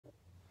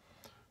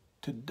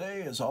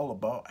Today is all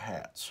about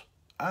hats.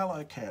 I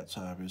like hats,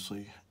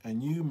 obviously,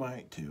 and you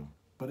might too.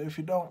 But if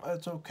you don't,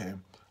 that's okay.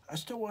 I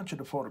still want you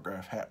to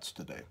photograph hats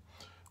today.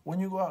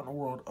 When you go out in the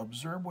world,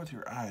 observe with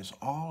your eyes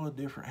all the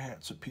different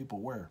hats that people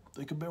wear.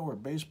 They could wear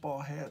baseball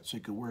hats, they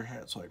could wear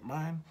hats like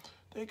mine,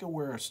 they could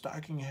wear a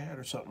stocking hat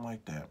or something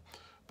like that.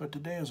 But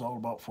today is all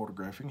about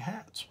photographing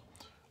hats.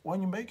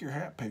 When you make your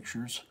hat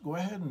pictures, go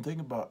ahead and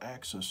think about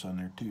access on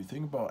there too.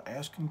 Think about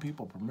asking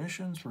people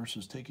permissions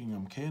versus taking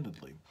them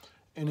candidly.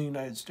 In the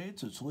United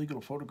States, it's legal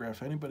to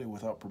photograph anybody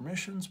without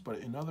permissions, but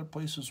in other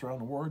places around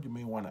the world, you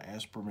may want to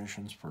ask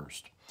permissions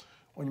first.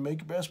 When you make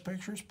your best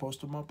pictures,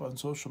 post them up on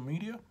social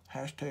media.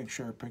 Hashtag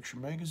Share Picture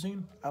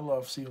Magazine. I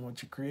love seeing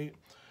what you create.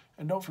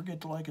 And don't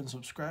forget to like and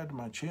subscribe to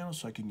my channel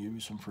so I can give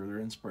you some further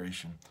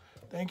inspiration.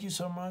 Thank you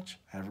so much.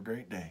 Have a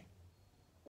great day.